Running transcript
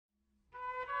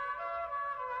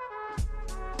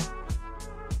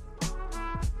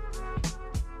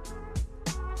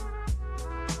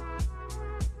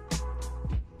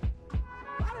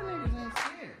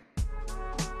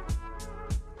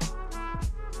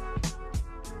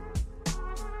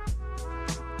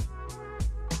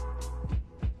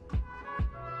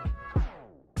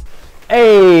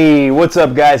Hey, what's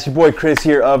up guys? Your boy Chris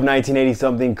here of 1980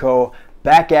 Something Co.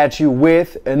 Back at you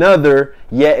with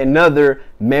yet another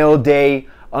mail day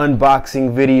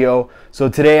unboxing video. So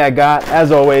today I got,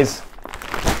 as always,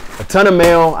 a ton of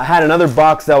mail. I had another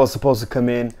box that was supposed to come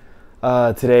in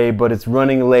today, but it's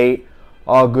running late.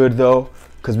 All good though,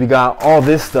 because we got all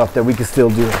this stuff that we can still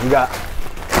do. We got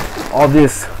all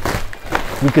this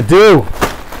we could do.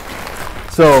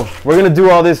 So we're gonna do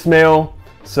all this mail.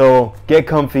 So get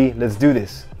comfy, let's do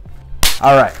this.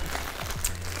 All right,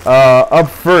 up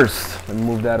first, let me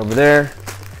move that over there.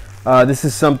 This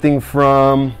is something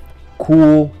from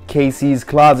Cool Casey's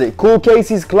Closet. Cool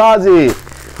Casey's Closet.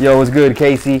 Yo, what's good,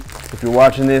 Casey? If you're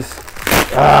watching this.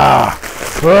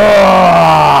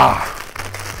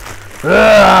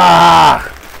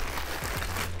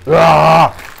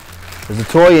 There's a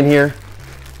toy in here,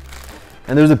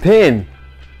 and there's a pin,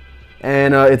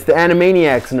 and it's the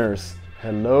Animaniacs nurse.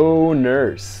 Hello,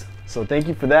 nurse. So thank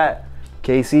you for that,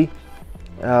 Casey.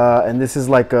 And this is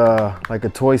like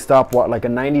a toy stopwatch, like a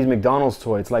 90s McDonald's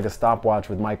toy. It's like a stopwatch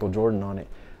with Michael Jordan on it.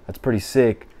 That's pretty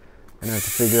sick. And I have to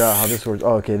figure out how this works.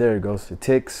 Oh, okay, there it goes. It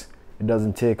ticks. It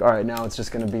doesn't tick. All right, now it's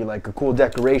just gonna be like a cool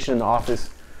decoration in the office.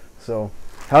 So,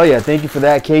 hell yeah, thank you for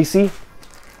that, Casey.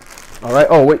 All right.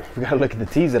 Oh wait, we gotta look at the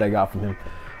teas that I got from him.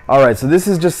 All right, so this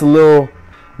is just a little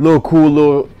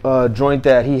cool joint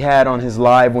that he had on his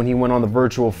live when he went on the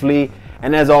Virtual Flea.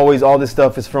 And as always, all this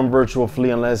stuff is from Virtual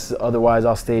Flea, unless otherwise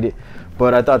I'll state it.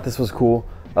 But I thought this was cool.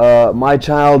 My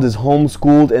child is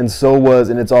homeschooled, and so was,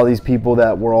 and it's all these people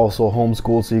that were also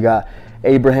homeschooled. So you got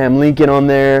Abraham Lincoln on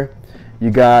there, you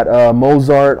got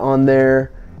Mozart on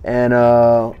there, and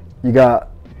you got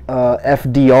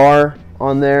FDR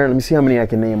on there. Let me see how many I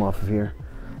can name off of here.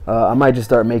 I might just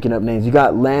start making up names. You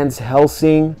got Lance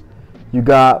Helsing. You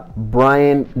got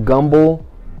Brian Gumble.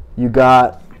 You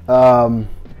got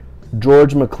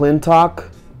George McClintock.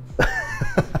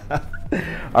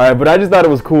 All right, but I just thought it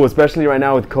was cool, especially right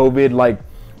now with COVID. Like,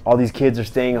 all these kids are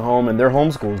staying home and they're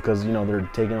homeschooled because, you know, they're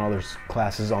taking all their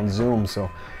classes on Zoom. So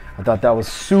I thought that was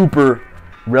super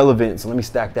relevant. So let me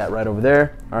stack that right over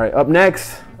there. All right, up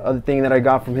next, other thing that I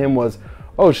got from him was,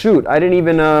 oh shoot, I didn't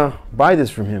even buy this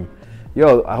from him.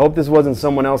 Yo, I hope this wasn't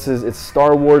someone else's. It's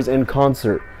Star Wars in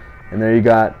concert. And there you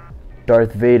got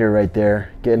Darth Vader right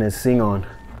there getting his sing on.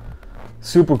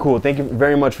 Super cool. Thank you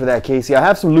very much for that, Casey. I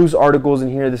have some loose articles in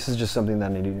here. This is just something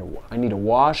that I need to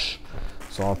wash.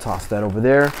 So I'll toss that over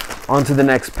there. On to the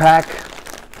next pack.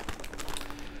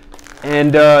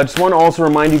 And just want to also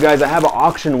remind you guys, I have an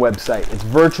auction website. It's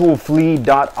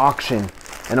virtualflea.auction.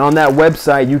 And on that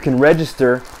website, you can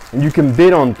register and you can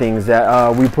bid on things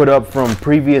that we put up from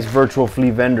previous Virtual Flea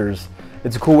vendors.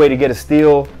 It's a cool way to get a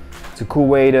steal. It's a cool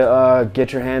way to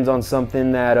get your hands on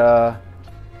something that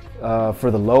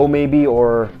for the low maybe,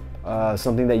 or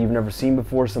something that you've never seen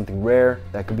before, something rare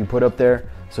that could be put up there.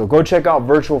 So go check out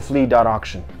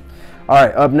virtualflea.auction. All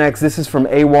right, up next, this is from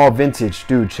AWOL Vintage.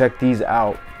 Dude, check these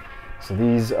out. So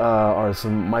these are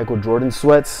some Michael Jordan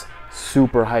sweats.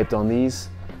 Super hyped on these.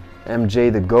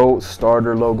 MJ the GOAT,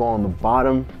 starter logo on the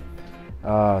bottom,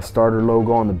 starter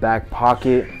logo on the back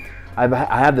pocket. I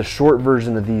have the short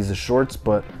version of these, the shorts,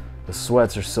 but the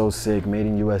sweats are so sick. Made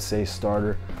in USA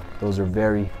starter. Those are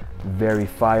very, very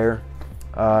fire.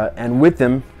 And with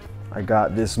them, I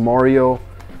got this Mario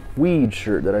Wii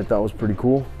shirt that I thought was pretty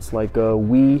cool. It's like a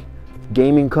Wii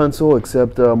gaming console,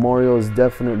 except Mario is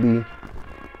definitely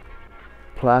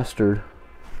plastered.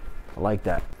 I like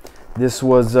that. This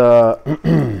was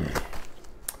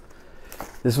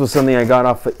this was something I got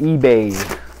off of eBay.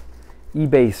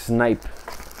 eBay snipe,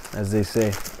 as they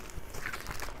say.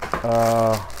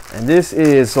 And this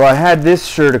is, so I had this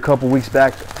shirt a couple weeks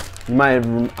back. I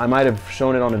might have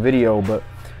shown it on a video, but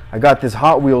I got this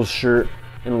Hot Wheels shirt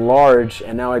in large,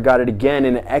 and now I got it again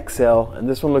in an XL, and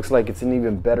this one looks like it's in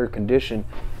even better condition.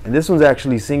 And this one's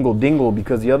actually single dingle,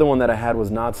 because the other one that I had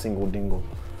was not single dingle.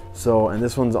 So, and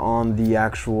this one's on the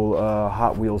actual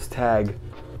Hot Wheels tag,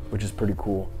 which is pretty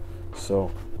cool. So,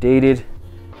 dated,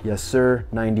 yes sir,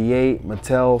 98,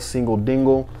 Mattel, single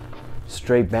dingle,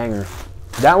 straight banger.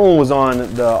 That one was on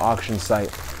the auction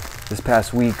site this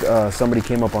past week. Somebody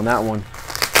came up on that one.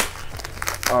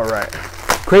 All right.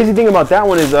 Crazy thing about that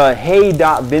one is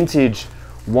hey.vintage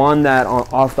won that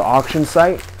off the auction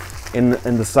site in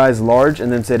the size large,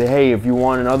 and then said, hey, if you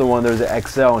want another one, there's an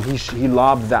XL, and he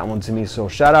lobbed that one to me. So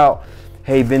shout out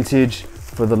Hey Vintage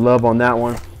for the love on that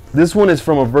one. This one is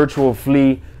from a Virtual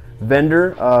Flea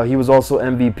vendor. He was also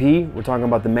MVP. We're talking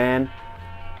about the man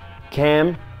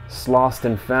Cam Lost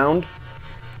and Found.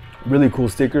 Really cool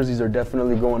stickers. These are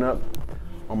definitely going up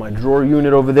on my drawer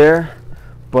unit over there.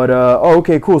 But oh,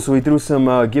 okay, cool. So we threw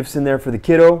some gifts in there for the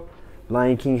kiddo.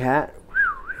 Lion King hat.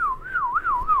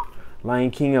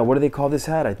 Lion King, what do they call this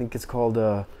hat? I think it's called,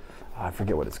 I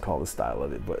forget what it's called, the style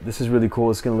of it. But this is really cool.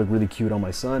 It's going to look really cute on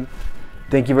my son.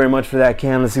 Thank you very much for that,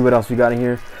 Cam. Let's see what else we got in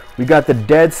here. We got the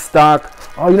dead stock.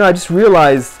 Oh, you know, I just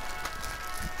realized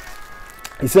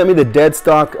he sent me the dead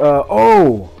stock.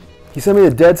 He sent me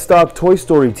the dead stock Toy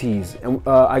Story tees. And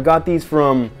I got these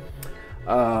from,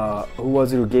 who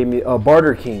was it who gave me?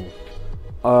 Barter King.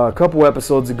 A couple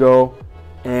episodes ago.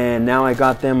 And now I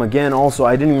got them again also.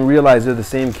 I didn't even realize they're the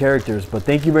same characters. But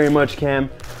thank you very much, Cam,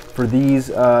 for these.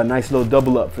 Nice little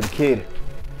double up for the kid.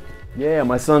 Yeah,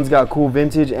 my son's got cool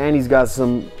vintage, and he's got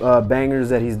some bangers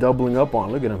that he's doubling up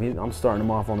on. Look at him. I'm starting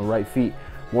him off on the right feet.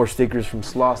 More stickers from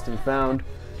Slost and Found.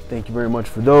 Thank you very much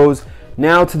for those.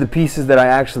 Now to the pieces that I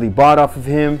actually bought off of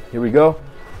him. Here we go.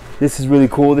 This is really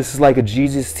cool. This is like a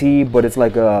Jesus tee, but it's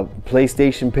like a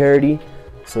PlayStation parody.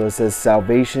 So it says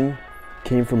Salvation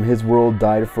came from his world,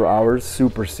 died for ours.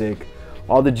 Super sick.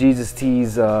 All the Jesus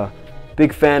tees,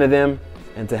 big fan of them.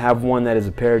 And to have one that is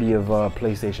a parody of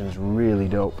PlayStation is really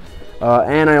dope.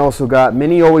 And I also got,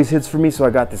 Mini always hits for me, so I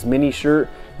got this Mini shirt.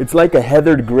 It's like a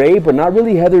heathered gray, but not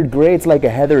really heathered gray. It's like a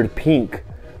heathered pink,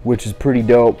 which is pretty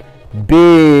dope.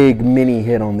 Big Mini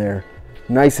hit on there.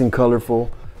 Nice and colorful.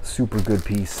 Super good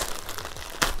piece.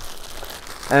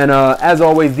 And as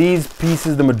always, these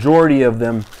pieces, the majority of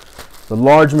them, the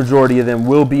large majority of them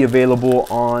will be available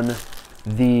on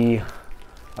the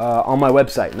on my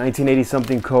website,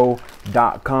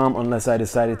 1980somethingco.com, unless I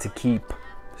decided to keep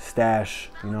stash.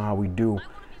 You know how we do.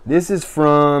 This is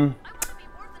from,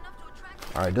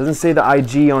 all right, doesn't say the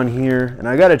IG on here, and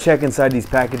I gotta check inside these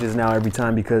packages now every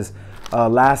time because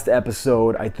last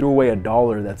episode I threw away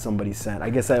 $1 that somebody sent. I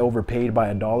guess I overpaid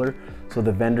by $1, so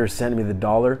the vendor sent me the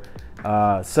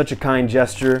 $1. Such a kind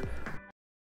gesture.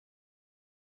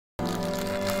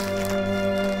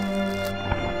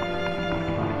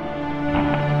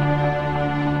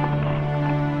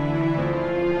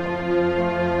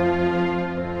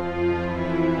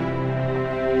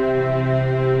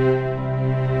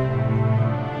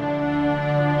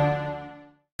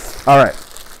 All right,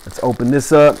 let's open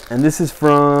this up. And this is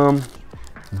from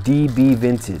DB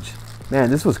Vintage.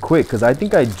 Man, this was quick because I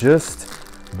think I just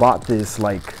bought this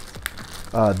like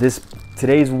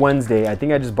today's Wednesday. I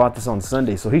think I just bought this on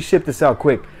Sunday. So he shipped this out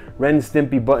quick. Ren and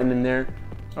Stimpy button in there.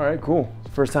 All right, cool.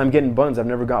 First time getting buttons. I've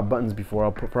never got buttons before.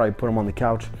 I'll probably put them on the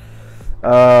couch.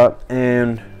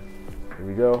 And here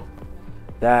we go.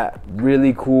 That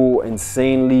really cool,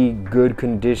 insanely good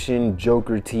condition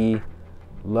Joker tee.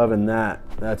 Loving that.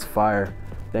 That's fire.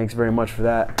 Thanks very much for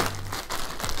that.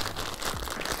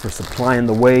 For supplying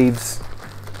the waves.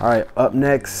 All right, up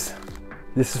next,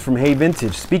 this is from Hey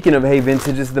Vintage. Speaking of Hey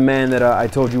Vintage, this is the man that I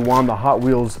told you won the Hot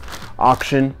Wheels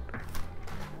auction.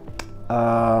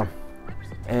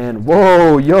 And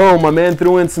whoa, yo, my man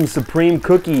threw in some Supreme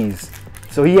cookies.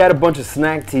 So he had a bunch of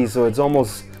snack teas, so it's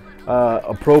almost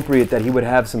appropriate that he would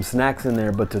have some snacks in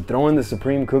there. But to throw in the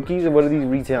Supreme cookies, what are these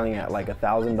retailing at? Like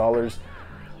 $1,000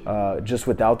 just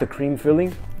without the cream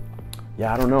filling?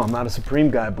 Yeah, I don't know. I'm not a Supreme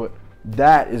guy, but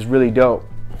that is really dope.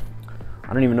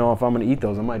 I don't even know if I'm gonna eat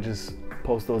those. I might just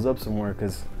post those up somewhere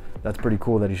because that's pretty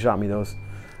cool that he shot me those.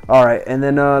 All right, and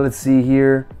then let's see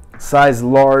here. Size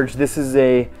large. This is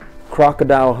a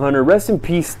Crocodile Hunter. Rest in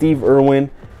peace, Steve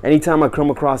Irwin. Anytime I come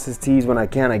across his tees when I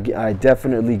can, I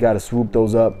definitely got to swoop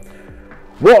those up.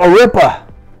 What a ripper!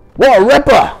 What a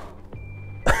ripper!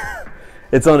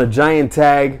 It's on a giant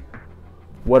tag.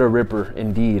 What a ripper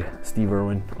indeed, Steve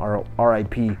Irwin,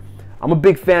 R.I.P. I'm a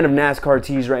big fan of NASCAR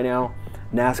tees right now.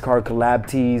 NASCAR collab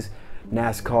tees,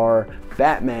 NASCAR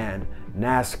Batman,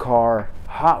 NASCAR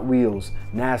Hot Wheels,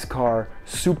 NASCAR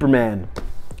Superman,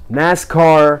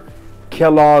 NASCAR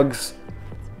Kellogg's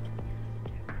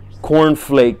Corn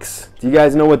Flakes. Do you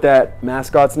guys know what that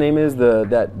mascot's name is?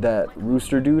 That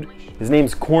rooster dude? His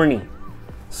name's Corny.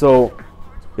 So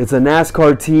it's a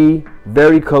NASCAR tee,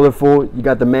 very colorful. You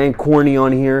got the man Corny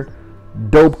on here.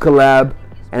 Dope collab.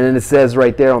 And then it says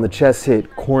right there on the chest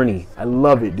hit, Corny. I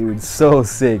love it, dude. So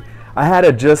sick. I had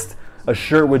a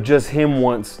shirt with just him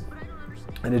once.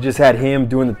 And it just had him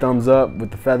doing the thumbs up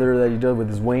with the feather that he does with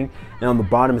his wing. And on the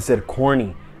bottom it said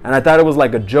Corny. And I thought it was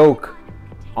like a joke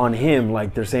on him.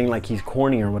 Like they're saying like he's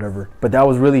corny or whatever. But that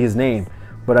was really his name.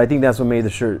 But I think that's what made the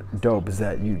shirt dope, is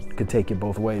that you could take it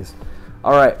both ways.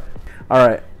 All right.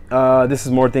 This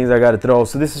is more things I got to throw.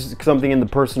 So this is something in the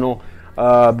personal.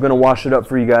 I'm going to wash it up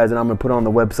for you guys, and I'm going to put it on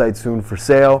the website soon for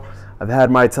sale. I've had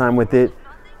my time with it.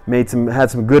 Had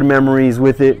some good memories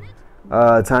with it.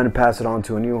 Time to pass it on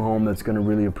to a new home that's going to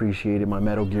really appreciate it. My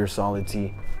Metal Gear Solid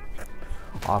tee.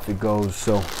 Off it goes.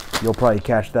 So you'll probably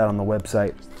catch that on the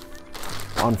website.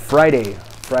 on Friday,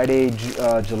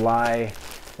 July,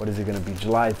 what is it going to be?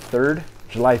 July 3rd?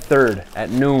 July 3rd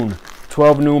at noon,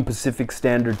 12 noon Pacific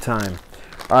Standard Time.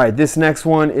 All right, this next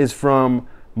one is from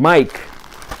Mike,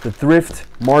 the Thrift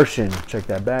Martian. Check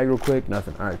that bag real quick.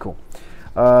 Nothing. All right, cool.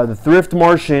 The Thrift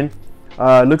Martian.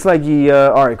 Looks like he.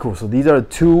 All right, cool. So these are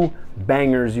 2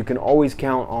 bangers. You can always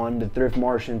count on the Thrift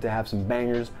Martian to have some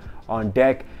bangers on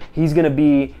deck. He's going to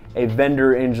be a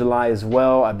vendor in July as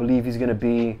well. I believe he's going to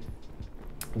be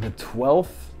the 12th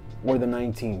or the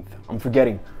 19th. I'm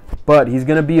forgetting. But he's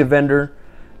going to be a vendor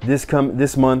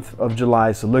this month of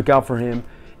July. So look out for him.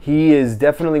 He is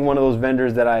definitely one of those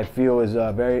vendors that I feel is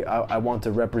I want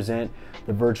to represent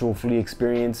the virtual flea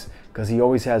experience, because he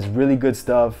always has really good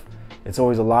stuff. It's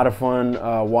always a lot of fun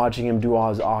watching him do all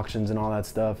his auctions and all that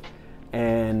stuff,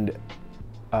 and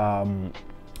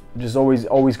just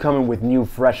always coming with new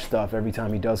fresh stuff every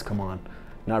time he does come on.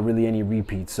 Not really any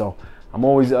repeats. So I'm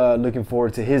always looking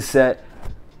forward to his set.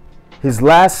 His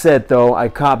last set though, I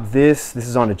copped this. This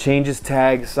is on a Changes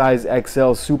tag, size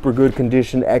XL, super good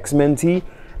condition X-Men tee.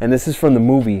 And this is from the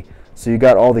movie. So you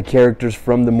got all the characters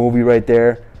from the movie right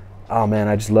there. Oh man,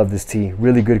 I just love this tee.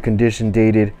 Really good condition,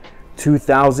 dated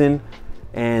 2000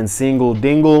 and single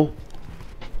dingle.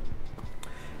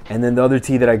 And then the other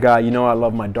tee that I got, you know I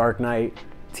love my Dark Knight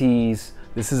tees.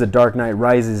 This is a Dark Knight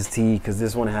Rises tee, because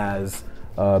this one has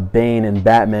Bane and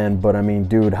Batman. But I mean,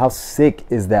 dude, how sick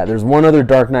is that? There's one other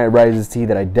Dark Knight Rises tee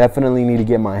that I definitely need to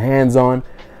get my hands on.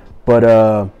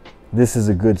 But this is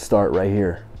a good start right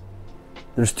here.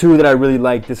 There's 2 that I really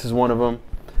like. This is one of them.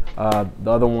 The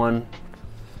other one,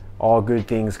 all good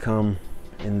things come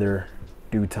in their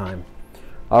due time.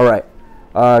 All right.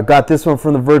 Got this one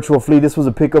from the Virtual Flea. This was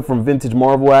a pickup from Vintage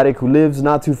Marvel Addict, who lives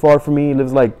not too far from me. He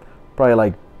lives probably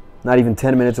like not even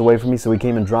 10 minutes away from me. So he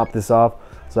came and dropped this off.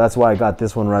 So that's why I got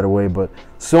this one right away. But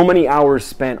so many hours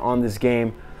spent on this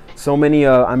game. So many,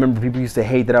 I remember people used to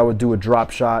hate that I would do a drop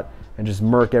shot and just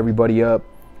murk everybody up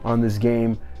on this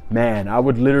game. Man, I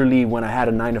would literally, when I had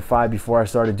a 9-to-5 before I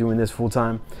started doing this full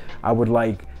time, I would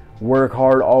like work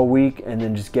hard all week and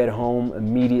then just get home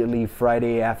immediately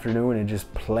Friday afternoon and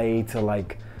just play to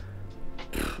like,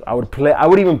 I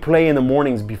would even play in the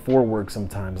mornings before work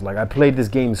sometimes. Like, I played this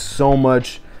game so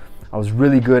much. I was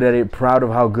really good at it, proud of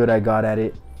how good I got at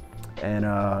it. And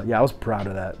yeah, I was proud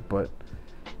of that. But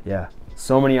yeah,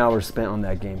 so many hours spent on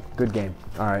that game. Good game.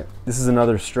 All right, this is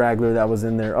another straggler that was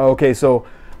in there. Oh, okay, so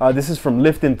this is from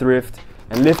Lift and Thrift,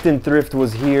 and Lift and Thrift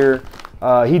was here.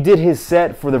 He did his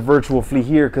set for the Virtual Flea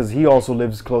here because he also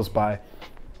lives close by.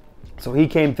 So he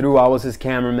came through. I was his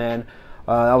cameraman.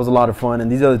 That was a lot of fun.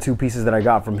 And these are the 2 pieces that I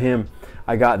got from him.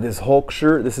 I got this Hulk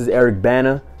shirt. This is Eric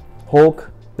Bana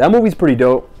Hulk. That movie's pretty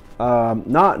dope.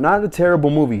 Not a terrible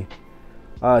movie.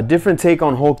 Different take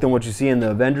on Hulk than what you see in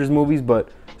the Avengers movies, but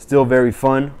still very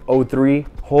fun. 03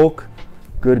 Hulk.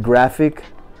 Good graphic.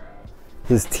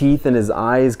 His teeth and his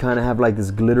eyes kind of have like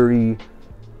this glittery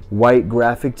white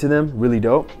graphic to them. Really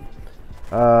dope.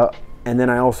 And then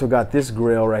I also got this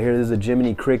grail right here. This is a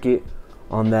Jiminy Cricket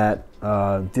on that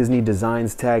Disney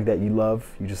Designs tag that you love.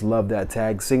 You just love that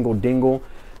tag. Single dingle.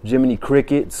 Jiminy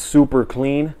Cricket. Super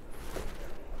clean.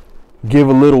 Give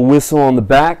a little whistle on the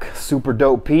back. Super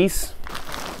dope piece.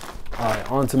 All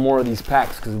right, on to more of these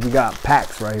packs, because we got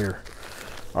packs right here.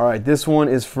 All right, this one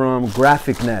is from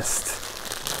Graphic Nest.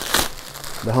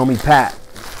 The homie Pat.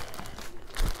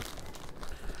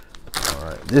 All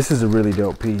right, this is a really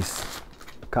dope piece.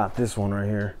 Caught this one right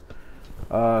here.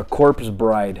 Corpse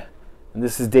Bride. And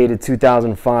this is dated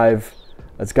 2005.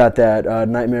 It's got that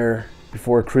Nightmare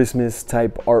Before Christmas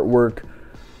type artwork.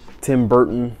 Tim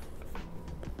Burton's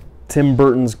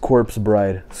Corpse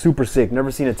Bride. Super sick.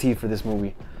 Never seen a tee for this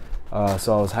movie.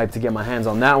 So I was hyped to get my hands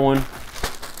on that one.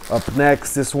 Up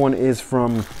next, this one is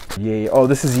from Yay. Oh,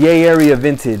 this is Yay Area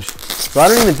Vintage. So I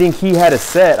don't even think he had a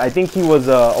set. I think he was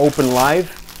open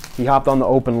live. He hopped on the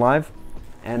open live.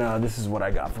 And this is what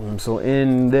I got from him. So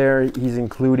in there, he's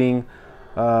including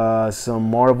some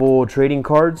Marvel trading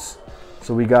cards.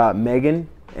 So we got Megan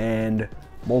and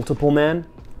Multiple Man.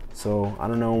 So I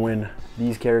don't know when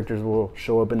these characters will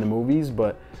show up in the movies,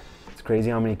 but it's crazy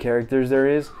how many characters there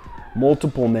is.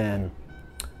 Multiple Man.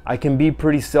 I can be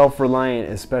pretty self-reliant,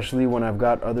 especially when I've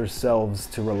got other selves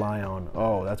to rely on.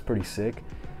 Oh, that's pretty sick.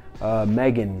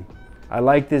 Megan. I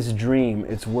like this dream.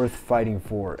 It's worth fighting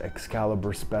for.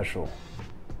 Excalibur Special.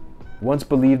 Once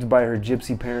believed by her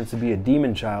gypsy parents to be a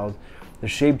demon child, the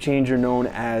shape changer known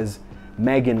as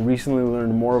Megan recently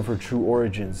learned more of her true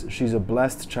origins. She's a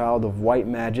blessed child of white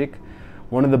magic,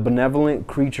 one of the benevolent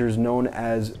creatures known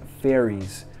as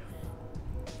fairies.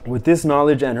 With this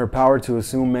knowledge and her power to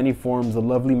assume many forms, the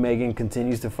lovely Megan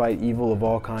continues to fight evil of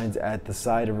all kinds at the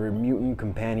side of her mutant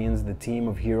companions, the team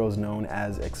of heroes known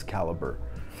as Excalibur.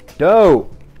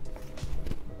 Dope!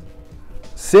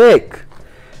 Sick!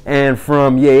 And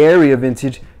from Yay Area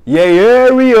Vintage, Yay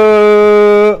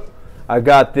Area! I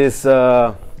got this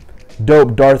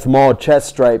dope Darth Maul chest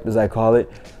stripe, as I call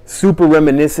it. Super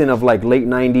reminiscent of like late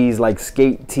 90s like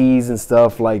skate tees and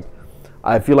stuff. Like,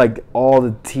 I feel like all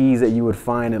the tees that you would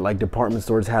find at like department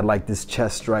stores had like this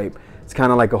chest stripe. It's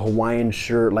kind of like a Hawaiian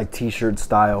shirt, like t-shirt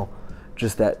style.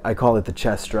 Just that, I call it the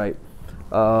chest stripe.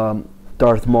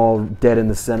 Darth Maul dead in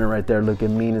the center right there,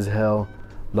 looking mean as hell.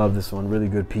 Love this one, really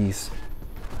good piece.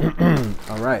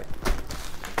 All right,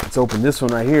 let's open this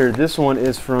one right here. This one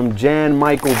is from Jan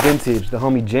Michael Vintage, the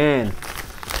homie Jan.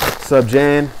 What's up,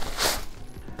 Jan?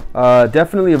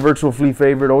 Definitely a Virtual Flea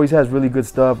favorite. Always has really good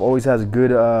stuff. Always has a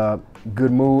good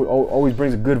mood. Always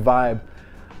brings a good vibe.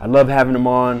 I love having him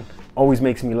on. Always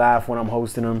makes me laugh when I'm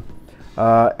hosting him.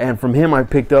 And from him, I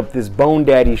picked up this Bone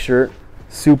Daddy shirt.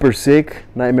 Super sick.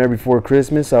 Nightmare Before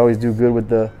Christmas. I always do good with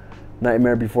the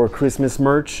Nightmare Before Christmas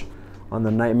merch on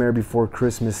the Nightmare Before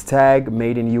Christmas tag.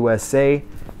 Made in USA.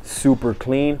 Super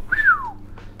clean.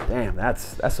 Damn,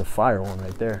 that's a fire one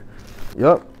right there.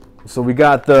 Yup. So we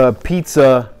got the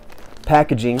pizza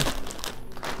packaging.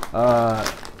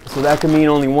 So that can mean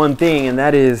only one thing, and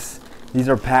that is these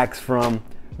are packs from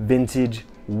Vintage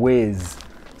Wiz.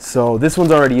 So this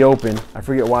one's already open. I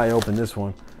forget why I opened this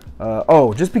one.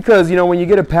 Oh, just because, you know, when you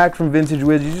get a pack from Vintage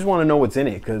Wiz, you just want to know what's in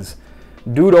it, because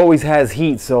dude always has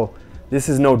heat, so this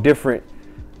is no different.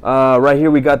 Right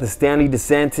here we got the Stanley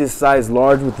DeSantis size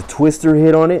large with the twister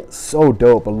hit on it. So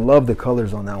dope. I love the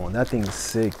colors on that one. That thing is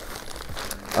sick.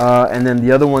 And then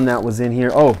the other one that was in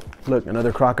here, oh, look,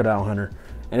 another Crocodile Hunter.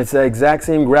 And it's the exact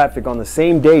same graphic on the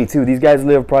same day, too. These guys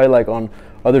live probably like on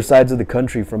other sides of the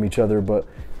country from each other, but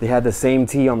they had the same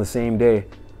tee on the same day.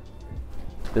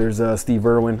 There's Steve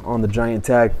Irwin on the giant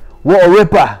tag. What a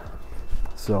ripper!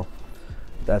 So,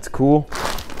 that's cool.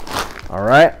 All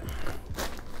right.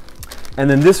 And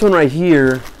then this one right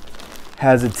here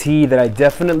has a tee that I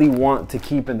definitely want to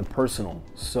keep in the personal.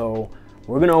 So,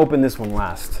 we're going to open this one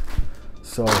last.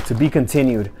 So, to be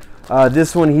continued.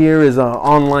 This one here is an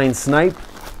online snipe.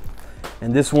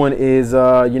 And this one is,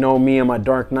 you know, me and my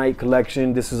Dark Knight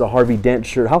collection. This is a Harvey Dent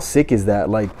shirt. How sick is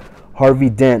that? Like, Harvey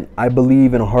Dent. I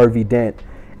believe in Harvey Dent.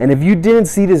 And if you didn't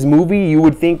see this movie, you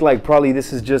would think, like, probably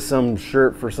this is just some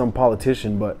shirt for some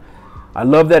politician. But I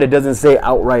love that it doesn't say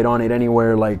outright on it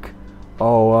anywhere, like,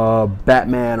 oh,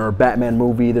 Batman or Batman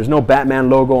movie. There's no Batman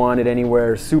logo on it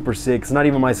anywhere. Super sick. It's not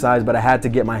even my size, but I had to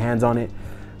get my hands on it.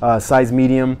 Size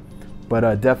medium.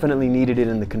 But definitely needed it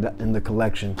in the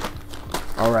collection.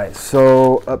 All right,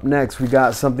 so up next we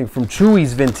got something from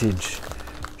Chewy's Vintage.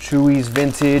 Chewy's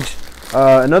Vintage,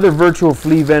 another Virtual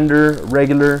Flea vendor,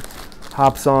 regular,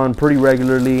 hops on pretty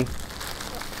regularly.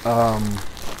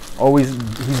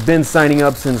 He's been signing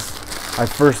up since I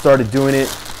first started doing it.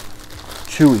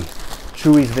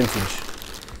 Chewy's Vintage.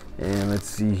 And let's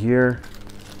see here,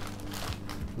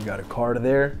 we got a card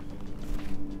there.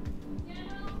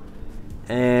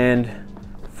 And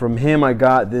from him I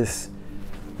got this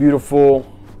beautiful,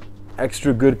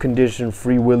 extra good condition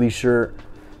Free Willy shirt,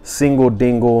 single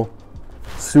dingle,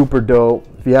 super dope.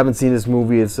 If you haven't seen this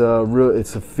movie, it's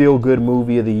a feel-good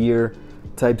movie of the year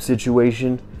type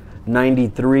situation.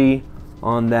 93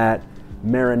 on that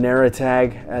marinara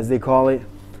tag, as they call it.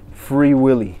 Free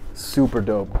Willy, super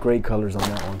dope. Great colors on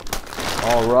that one.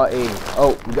 All right.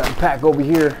 Oh, we got a pack over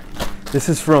here. This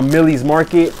is from Millie's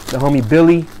Market, the homie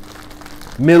Billy.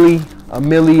 A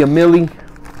Millie.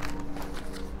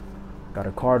 Got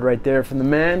a card right there from the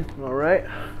man. All right.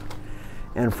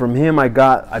 And from him, I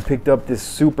picked up this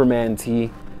Superman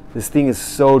tee. This thing is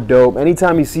so dope.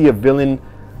 Anytime you see a villain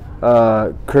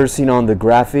cursing on the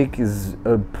graphic is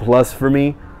a plus for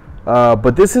me.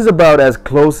 But this is about as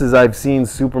close as I've seen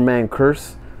Superman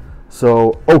curse.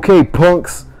 So, okay,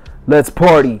 punks, let's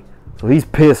party. So he's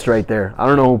pissed right there. I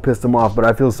don't know who pissed him off, but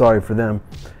I feel sorry for them.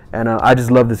 And I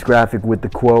just love this graphic with the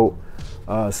quote,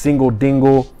 single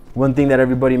dingle. One thing that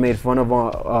everybody made fun of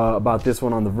about this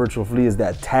one on the Virtual Flea is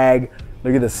that tag.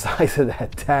 Look at the size of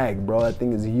that tag, bro. That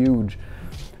thing is huge.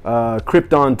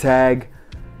 Krypton tag,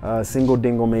 single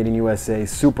dingle made in USA.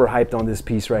 Super hyped on this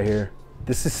piece right here.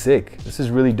 This is sick. This is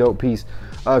really dope piece.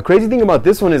 Crazy thing about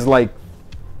this one is, like,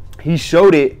 he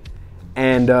showed it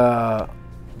and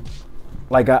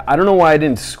like I don't know why I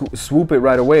didn't swoop it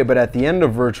right away, but at the end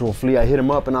of Virtual Flea, I hit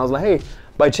him up and I was like, hey,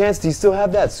 by chance, do you still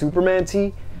have that Superman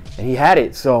tee? And he had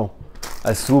it, so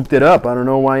I swooped it up. I don't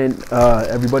know why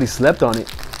everybody slept on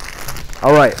it.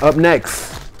 All right, up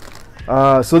next,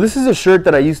 So this is a shirt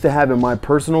that I used to have in my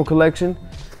personal collection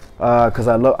because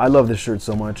I love this shirt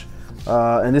so much.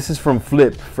 And this is from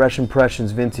Flip, Fresh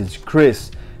Impressions Vintage.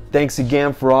 Chris, thanks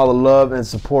again for all the love and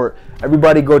support.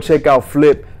 Everybody go check out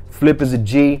Flip. Flip is a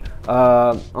G.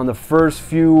 On the first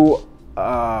few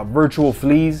virtual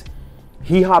fleas,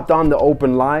 he hopped on the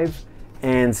open live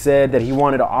and said that he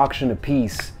wanted to auction a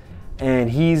piece. And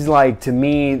he's like, to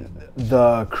me,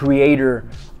 the creator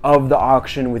of the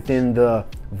auction within the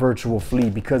virtual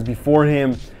flea, because before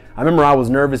him, I remember I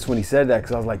was nervous when he said that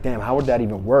because I was like, damn, how would that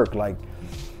even work? Like,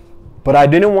 but I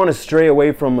didn't want to stray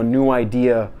away from a new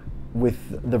idea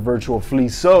with the virtual flea,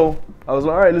 so I was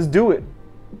like, all right, let's do it.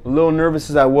 A little nervous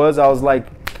as I was like,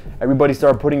 everybody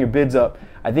started putting your bids up.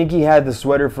 I think he had the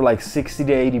sweater for like 60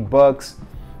 to 80 bucks.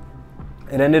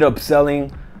 It ended up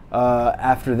selling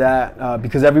after that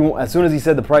because everyone, as soon as he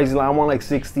said the price, he's like, I want like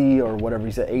 60 or whatever,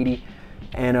 he said 80.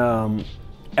 And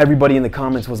everybody in the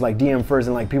comments was like DM first,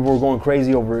 and like people were going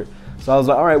crazy over it. So I was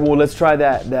like, all right, well, let's try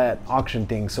that auction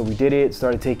thing. So we did it,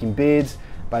 started taking bids.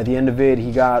 By the end of it,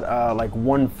 he got like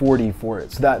 140 for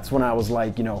it. So that's when I was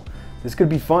like, you know, this could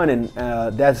be fun. And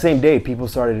that same day, people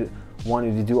started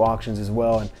wanting to do auctions as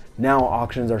well. And now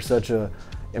auctions are such a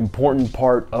important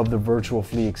part of the virtual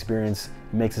flea experience.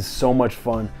 It makes it so much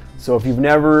fun. So if you've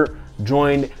never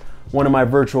joined one of my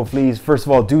virtual fleas, first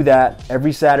of all, do that.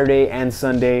 Every Saturday and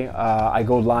Sunday, I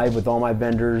go live with all my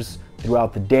vendors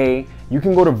throughout the day. You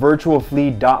can go to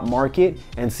virtualflea.market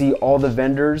and see all the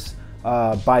vendors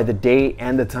by the date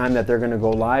and the time that they're gonna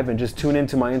go live, and just tune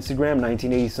into my Instagram,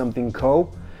 1980 something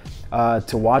co,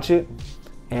 to watch it.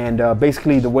 And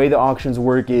basically the way the auctions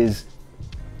work is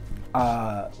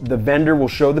the vendor will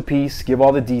show the piece, give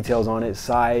all the details on it,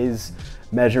 size,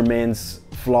 measurements,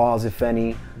 flaws if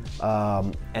any,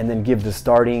 and then give the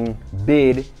starting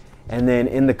bid. And then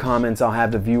in the comments, I'll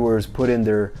have the viewers put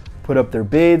up their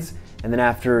bids, and then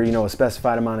after, you know, a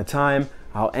specified amount of time,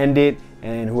 I'll end it,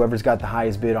 and whoever's got the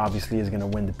highest bid obviously is gonna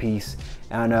win the piece.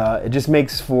 And it just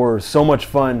makes for so much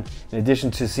fun. In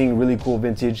addition to seeing really cool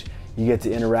vintage, you get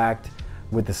to interact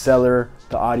with the seller,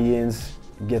 the audience.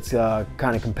 It gets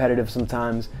kind of competitive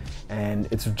sometimes, and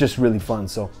it's just really fun.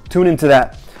 So tune into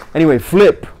that. Anyway,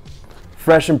 Flip,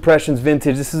 Fresh Impressions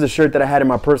Vintage. This is a shirt that I had in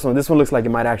my personal. This one looks like it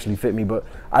might actually fit me, but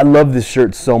I love this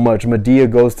shirt so much. Medea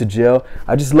Goes to Jail.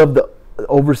 I just love the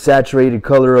oversaturated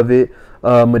color of it.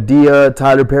 Medea,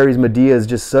 Tyler Perry's Medea is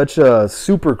just such a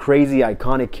super crazy,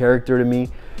 iconic character to me.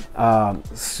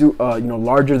 You know,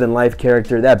 larger than life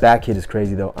character. That back hit is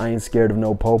crazy though. I ain't scared of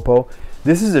no popo.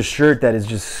 This is a shirt that is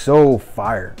just so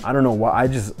fire. I don't know why.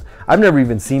 I've never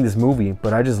even seen this movie,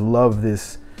 but I just love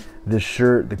this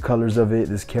shirt, the colors of it,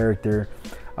 this character.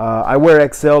 I wear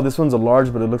XL. This one's a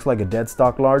large, but it looks like a dead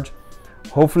stock large.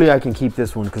 Hopefully I can keep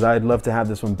this one because I'd love to have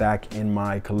this one back in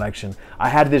my collection. I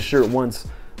had this shirt once,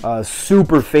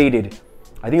 super faded.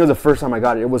 I think it was the first time I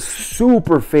got it. It was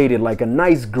super faded, like a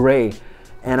nice gray.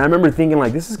 And I remember thinking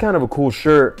like, this is kind of a cool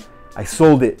shirt. I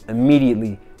sold it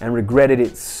immediately and regretted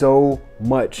it so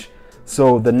much.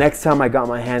 So the next time I got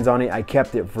my hands on it, I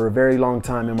kept it for a very long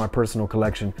time in my personal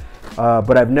collection.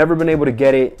 But I've never been able to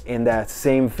get it in that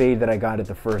same fade that I got it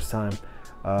the first time.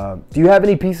 Do you have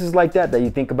any pieces like that you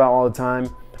think about all the time,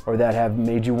 or that have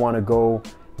made you want to go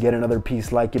get another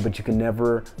piece like it, but you can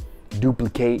never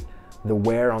duplicate the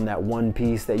wear on that one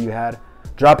piece that you had?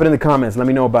 Drop it in the comments. Let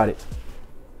me know about it.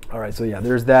 All right, so yeah,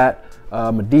 there's that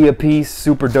Medea piece,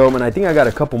 super dope. And I think I got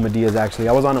a couple Medeas actually.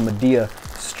 I was on a Medea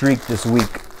streak this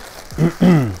week.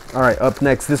 All right, up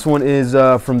next, this one is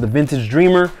from the Vintage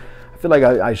Dreamer. I feel like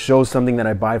I show something that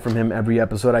I buy from him every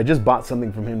episode. I just bought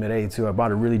something from him today too. I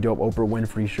bought a really dope Oprah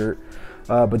Winfrey shirt.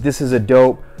 But this is a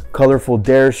dope, colorful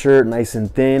Dare shirt, nice and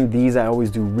thin. These I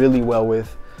always do really well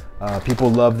with. People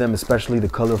love them, especially the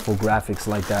colorful graphics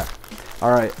like that.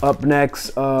 All right, up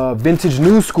next, Vintage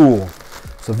New School.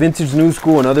 So Vintage New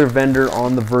School, another vendor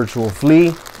on the virtual flea.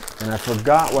 And I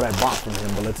forgot what I bought from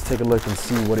him, but let's take a look and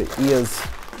see what it is.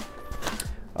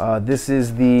 This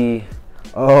is the,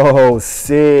 oh,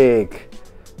 sick.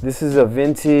 This is a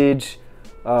vintage,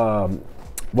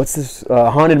 what's this,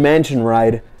 Haunted Mansion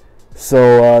ride.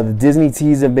 So the Disney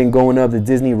tees have been going up. The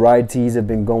Disney ride tees have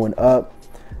been going up.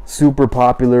 Super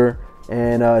popular.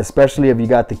 And especially if you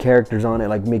got the characters on it,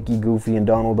 like Mickey, Goofy, and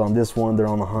Donald on this one. They're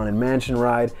on the Haunted Mansion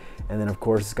ride. And then, of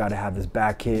course, it's got to have this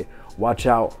back hit. Watch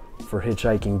out for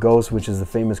hitchhiking ghosts, which is the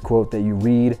famous quote that you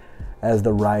read as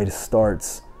the ride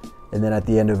starts. And then at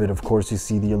the end of it, of course, you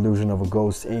see the illusion of a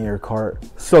ghost in your cart.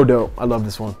 So dope. I love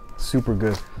this one. Super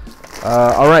good.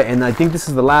 All right, and I think this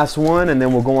is the last one, and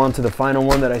then we'll go on to the final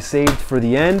one that I saved for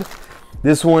the end.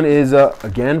 This one is,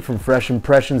 again, from Fresh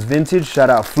Impressions Vintage. Shout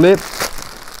out Flip.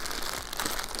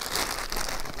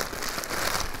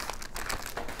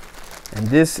 And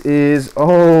this is,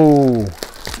 oh,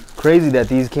 crazy that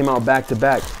these came out back to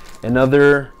back.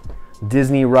 Another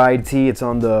Disney ride tee. It's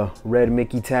on the red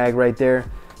Mickey tag right there.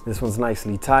 This one's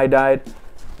nicely tie-dyed.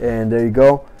 And there you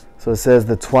go. So it says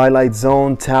the Twilight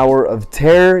Zone Tower of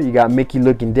Terror. You got Mickey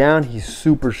looking down. He's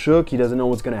super shook. He doesn't know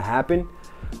what's going to happen.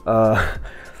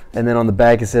 And then on the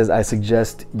back it says, I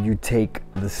suggest you take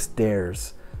the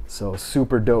stairs. So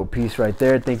super dope piece right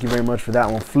there. Thank you very much for that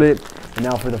one, Flip. And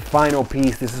now for the final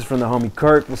piece. This is from the homie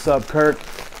Kirk. What's up, Kirk?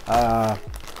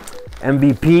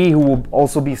 MVP, who will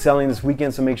also be selling this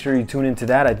weekend, so make sure you tune into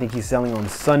that. I think he's selling on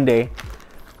Sunday.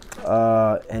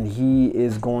 And he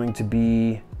is going to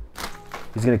be,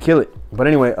 he's going to kill it. But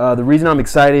anyway, the reason I'm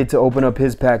excited to open up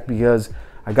his pack, because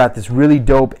I got this really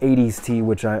dope 80s tee,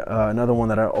 which another one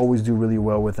that I always do really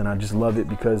well with, and I just love it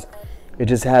because it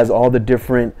just has all the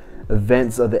different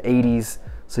events of the 80s.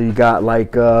 So you got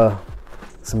like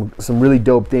some really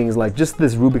dope things, like just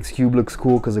this Rubik's Cube looks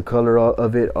cool because the color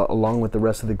of it along with the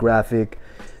rest of the graphic.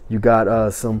 You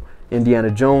got some Indiana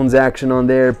Jones action on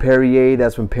there. Perrier,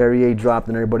 that's when Perrier dropped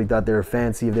and everybody thought they were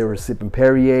fancy if they were sipping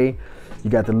Perrier. You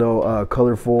got the little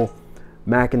colorful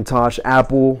Macintosh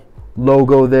Apple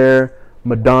logo there.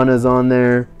 Madonna's on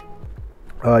there.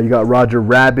 You got Roger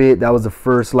Rabbit. That was the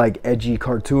first like edgy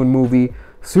cartoon movie.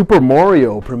 Super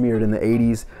Mario premiered in the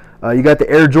 80s. You got the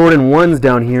Air Jordan 1s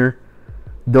down here.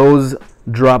 Those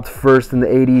dropped first in the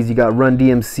 80s. You got Run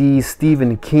DMC,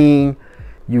 Stephen King.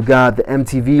 You got the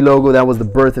MTV logo. That was the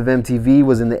birth of MTV,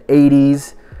 was in the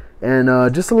 80s.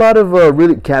 And just a lot of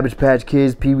really Cabbage Patch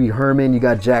Kids, Pee Wee Herman. You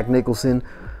got Jack Nicholson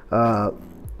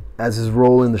as his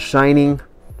role in The Shining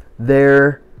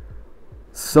there.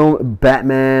 So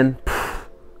Batman,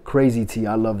 crazy tee.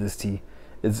 I love this tee.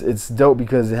 It's dope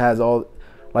because it has all,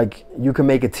 like, you can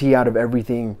make a tee out of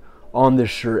everything on this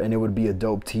shirt and it would be a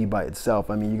dope tee by itself.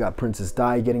 I mean, you got Princess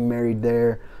Di getting married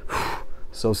there.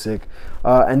 So sick.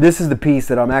 And this is the piece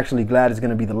that I'm actually glad is going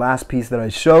to be the last piece that I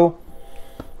show.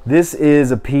 This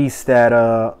is a piece that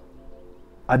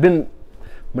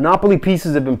Monopoly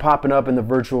pieces have been popping up in the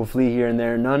virtual flea here and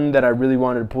there. None that I really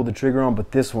wanted to pull the trigger on,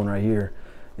 but this one right here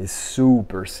is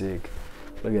super sick.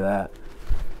 Look at that.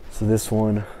 So this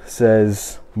one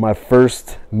says my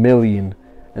first million,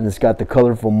 and it's got the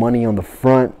colorful money on the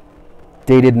front,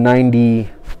 dated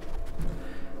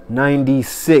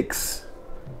 96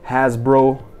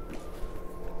 Hasbro.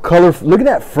 Look at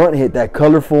that front hit, that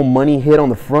colorful money hit on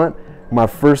the front. My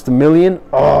first million.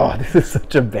 Oh, this is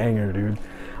such a banger, dude.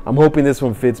 I'm hoping this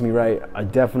one fits me right. I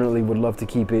definitely would love to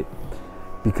keep it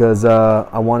because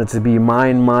I want it to be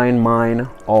mine,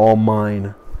 all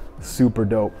mine. Super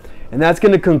dope. And that's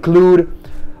going to conclude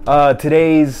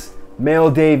today's mail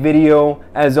day video.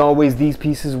 As always, these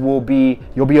pieces you'll be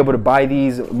able to buy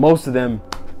these, most of them,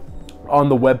 on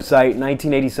the website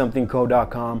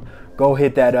 1980somethingco.com. Go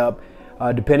hit that up.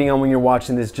 Depending on when you're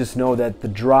watching this, just know that the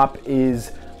drop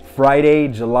is Friday,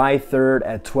 July 3rd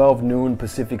at 12 noon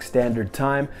Pacific Standard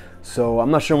Time. So I'm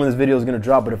not sure when this video is going to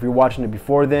drop, but if you're watching it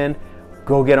before then,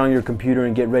 go get on your computer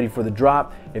and get ready for the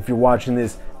drop. If you're watching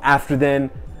this after then,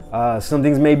 some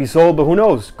things may be sold, but who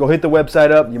knows? Go hit the website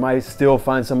up. You might still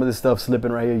find some of this stuff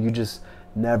slipping right here. You just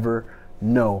never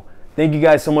know. Thank you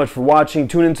guys so much for watching.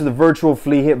 Tune into the Virtual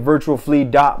Flea. Hit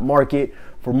virtualflea.market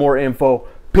for more info.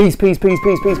 Peace, peace, peace,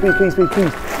 peace, peace, peace, peace, peace,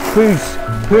 peace, peace,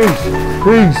 peace,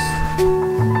 peace.